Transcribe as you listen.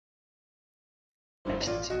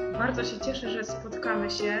Cześć! Bardzo się cieszę, że spotkamy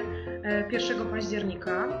się 1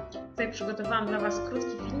 października. Tutaj przygotowałam dla Was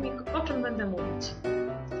krótki filmik, o czym będę mówić.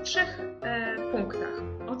 W 3 punktach.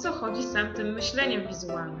 O co chodzi z całym tym myśleniem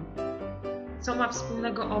wizualnym? Co ma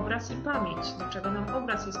wspólnego obraz i pamięć? Do czego nam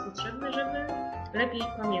obraz jest potrzebny, żeby lepiej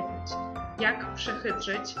pamiętać? Jak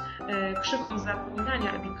przechytrzyć krzywą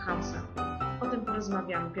zapominania Ebbinghausa? O tym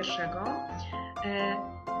porozmawiamy pierwszego.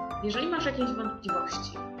 Jeżeli masz jakieś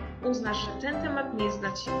wątpliwości, uznasz, że ten temat nie jest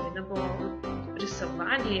dla Ciebie, no bo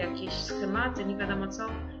rysowanie, jakieś schematy, nie wiadomo co,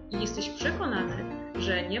 i jesteś przekonany,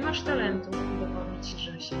 że nie masz talentu, udowodni Ci,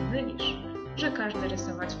 że się mylisz, że każdy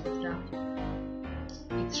rysować potrafi.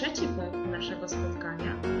 I 3 punkt naszego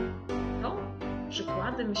spotkania to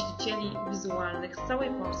przykłady myślicieli wizualnych z całej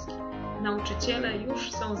Polski. Nauczyciele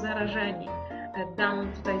już są zarażeni. Dam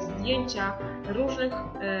tutaj zdjęcia różnych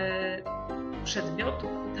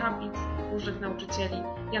przedmiotów, tablic różnych nauczycieli,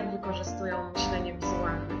 jak wykorzystują myślenie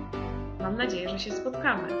wizualne. Mam nadzieję, że się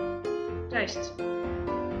spotkamy. Cześć!